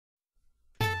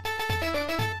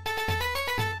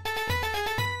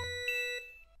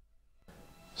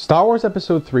Star Wars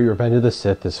Episode 3 Revenge of the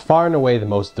Sith is far and away the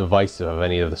most divisive of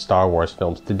any of the Star Wars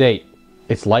films to date.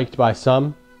 It's liked by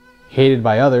some, hated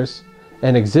by others,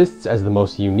 and exists as the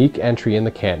most unique entry in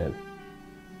the canon.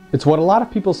 It's what a lot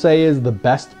of people say is the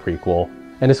best prequel,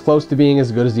 and is close to being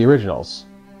as good as the originals.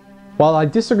 While I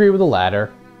disagree with the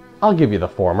latter, I'll give you the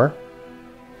former.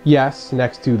 Yes,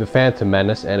 next to The Phantom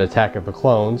Menace and Attack of the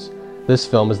Clones, this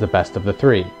film is the best of the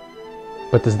three.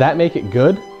 But does that make it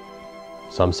good?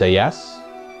 Some say yes,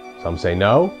 some say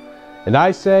no, and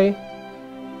I say,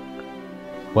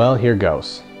 well, here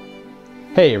goes.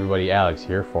 Hey everybody, Alex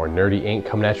here for Nerdy Inc.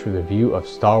 coming at you with a review of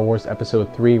Star Wars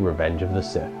Episode 3 Revenge of the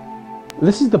Sith.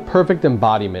 This is the perfect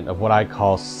embodiment of what I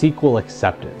call sequel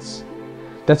acceptance.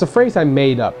 That's a phrase I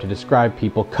made up to describe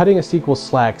people cutting a sequel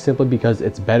slack simply because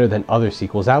it's better than other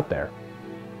sequels out there.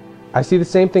 I see the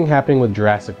same thing happening with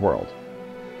Jurassic World.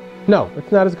 No,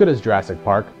 it's not as good as Jurassic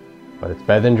Park, but it's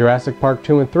better than Jurassic Park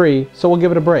 2 and 3, so we'll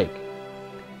give it a break.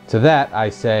 To that,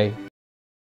 I say,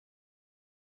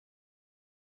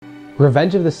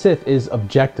 Revenge of the Sith is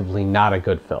objectively not a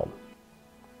good film.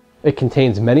 It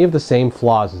contains many of the same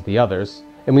flaws as the others,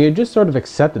 and we had just sort of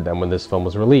accepted them when this film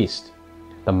was released.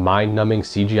 The mind-numbing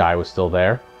CGI was still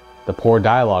there, the poor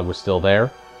dialogue was still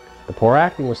there, the poor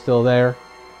acting was still there,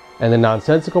 and the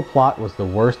nonsensical plot was the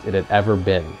worst it had ever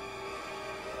been.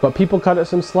 But people cut it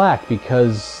some slack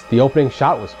because the opening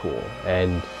shot was cool,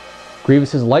 and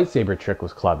Grievous's lightsaber trick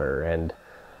was clever, and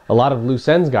a lot of loose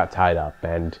ends got tied up,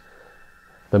 and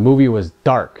the movie was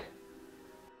dark.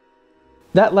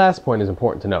 That last point is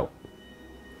important to note.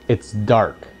 It's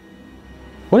dark.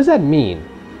 What does that mean?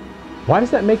 Why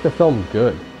does that make the film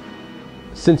good?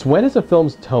 Since when has a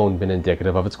film's tone been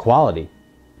indicative of its quality?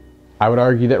 I would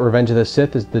argue that Revenge of the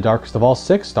Sith is the darkest of all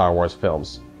 6 Star Wars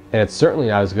films, and it's certainly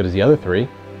not as good as the other 3.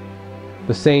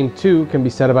 The same, too, can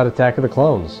be said about Attack of the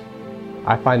Clones.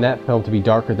 I find that film to be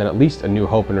darker than at least A New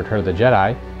Hope and Return of the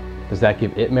Jedi. Does that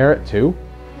give it merit, too?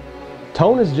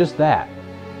 Tone is just that.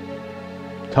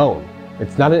 Tone.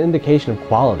 It's not an indication of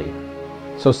quality.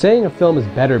 So saying a film is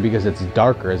better because it's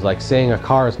darker is like saying a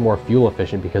car is more fuel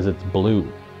efficient because it's blue.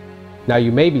 Now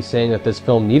you may be saying that this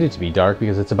film needed to be dark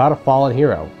because it's about a fallen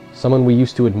hero, someone we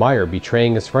used to admire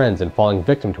betraying his friends and falling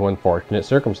victim to unfortunate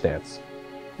circumstance.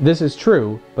 This is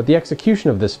true, but the execution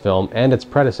of this film and its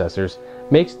predecessors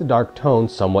makes the dark tone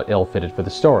somewhat ill-fitted for the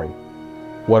story.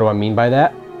 What do I mean by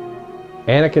that?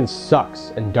 Anakin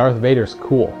sucks and Darth Vader's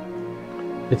cool.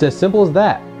 It's as simple as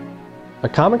that. A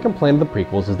common complaint of the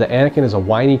prequels is that Anakin is a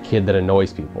whiny kid that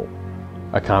annoys people.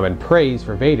 A common praise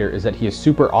for Vader is that he is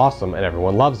super awesome and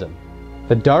everyone loves him.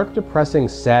 The dark, depressing,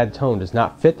 sad tone does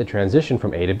not fit the transition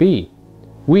from A to B.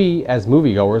 We, as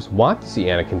moviegoers, want to see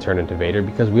Anakin turn into Vader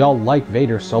because we all like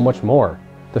Vader so much more.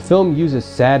 The film uses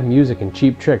sad music and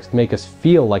cheap tricks to make us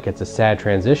feel like it's a sad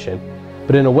transition,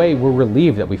 but in a way we're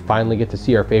relieved that we finally get to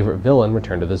see our favorite villain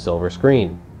return to the silver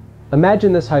screen.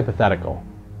 Imagine this hypothetical.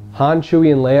 Han,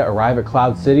 Chewie, and Leia arrive at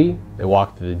Cloud City, they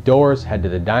walk through the doors, head to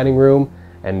the dining room,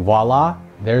 and voila,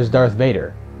 there's Darth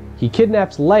Vader. He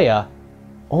kidnaps Leia,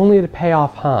 only to pay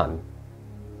off Han.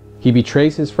 He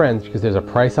betrays his friends because there's a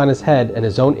price on his head and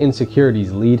his own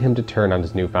insecurities lead him to turn on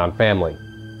his newfound family.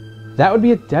 That would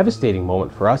be a devastating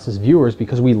moment for us as viewers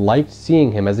because we liked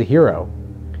seeing him as a hero.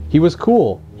 He was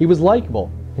cool, he was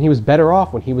likable, and he was better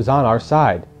off when he was on our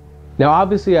side. Now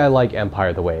obviously I like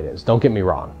Empire the way it is, don't get me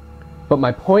wrong. But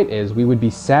my point is we would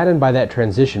be saddened by that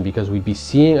transition because we'd be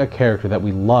seeing a character that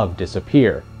we love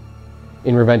disappear.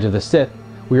 In Revenge of the Sith,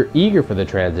 we're eager for the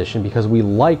transition because we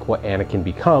like what Anakin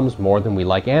becomes more than we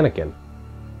like Anakin.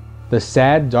 The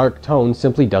sad, dark tone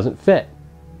simply doesn't fit.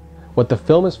 What the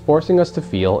film is forcing us to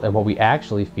feel and what we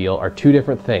actually feel are two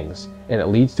different things, and it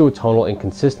leads to a tonal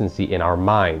inconsistency in our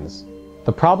minds.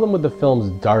 The problem with the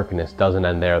film's darkness doesn't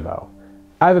end there though.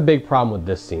 I have a big problem with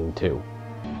this scene too.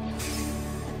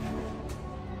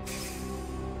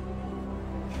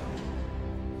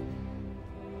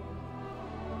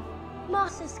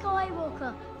 Master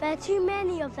Skywalker, there are too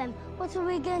many of them. What are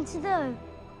we going to do?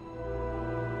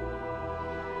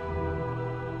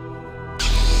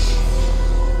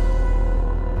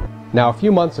 Now a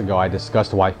few months ago I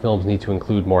discussed why films need to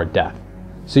include more death.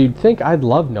 So you'd think I'd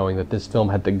love knowing that this film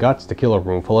had the guts to kill a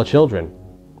room full of children.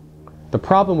 The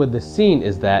problem with this scene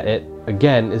is that it,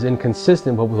 again, is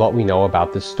inconsistent with what we know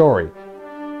about this story.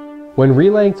 When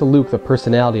relaying to Luke the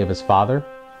personality of his father,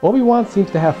 Obi-Wan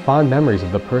seems to have fond memories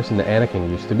of the person that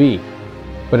Anakin used to be.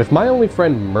 But if my only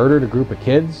friend murdered a group of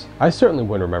kids, I certainly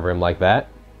wouldn't remember him like that.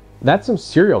 That's some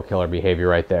serial killer behavior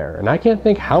right there, and I can't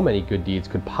think how many good deeds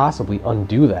could possibly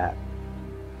undo that.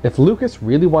 If Lucas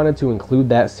really wanted to include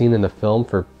that scene in the film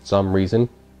for some reason,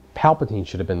 Palpatine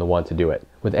should have been the one to do it,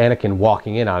 with Anakin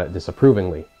walking in on it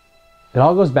disapprovingly. It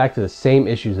all goes back to the same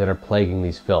issues that are plaguing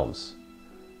these films.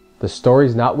 The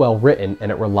story's not well written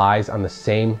and it relies on the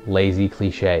same lazy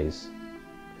cliches.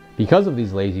 Because of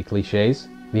these lazy cliches,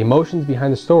 the emotions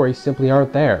behind the story simply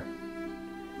aren't there.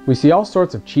 We see all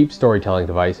sorts of cheap storytelling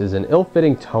devices and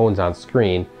ill-fitting tones on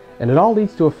screen, and it all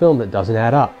leads to a film that doesn't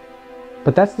add up.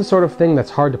 But that's the sort of thing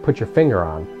that's hard to put your finger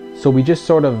on, so we just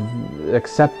sort of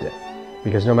accept it.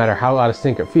 Because no matter how out of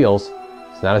sync it feels,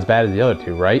 it's not as bad as the other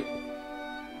two, right?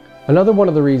 Another one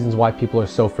of the reasons why people are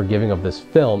so forgiving of this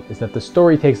film is that the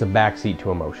story takes a backseat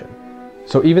to emotion.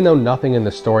 So even though nothing in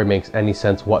the story makes any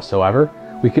sense whatsoever,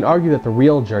 we can argue that the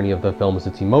real journey of the film is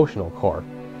its emotional core,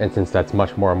 and since that's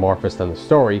much more amorphous than the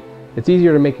story, it's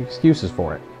easier to make excuses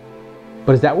for it.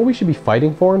 But is that what we should be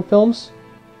fighting for in films?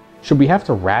 Should we have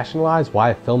to rationalize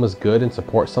why a film is good and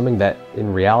support something that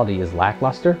in reality is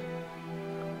lackluster?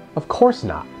 Of course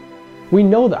not. We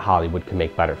know that Hollywood can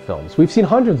make better films. We've seen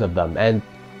hundreds of them, and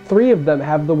 3 of them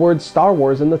have the word Star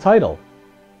Wars in the title.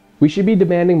 We should be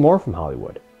demanding more from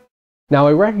Hollywood. Now,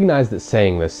 I recognize that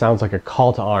saying this sounds like a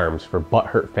call to arms for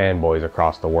butthurt fanboys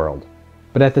across the world.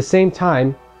 But at the same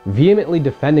time, vehemently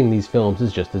defending these films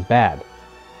is just as bad.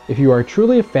 If you are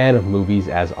truly a fan of movies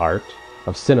as art,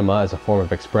 of cinema as a form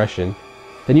of expression,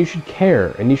 then you should care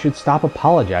and you should stop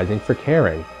apologizing for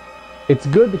caring. It's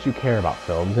good that you care about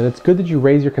films, and it's good that you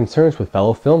raise your concerns with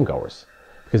fellow filmgoers.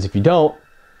 Because if you don't,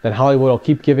 then Hollywood will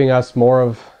keep giving us more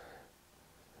of,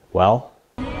 well.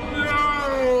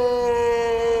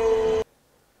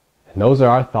 And those are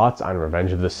our thoughts on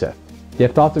Revenge of the Sith. If you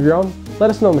have thoughts of your own? Let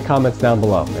us know in the comments down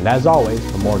below. And as always,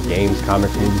 for more games,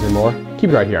 comics, movies, and more,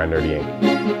 keep it right here on Nerdy Inc.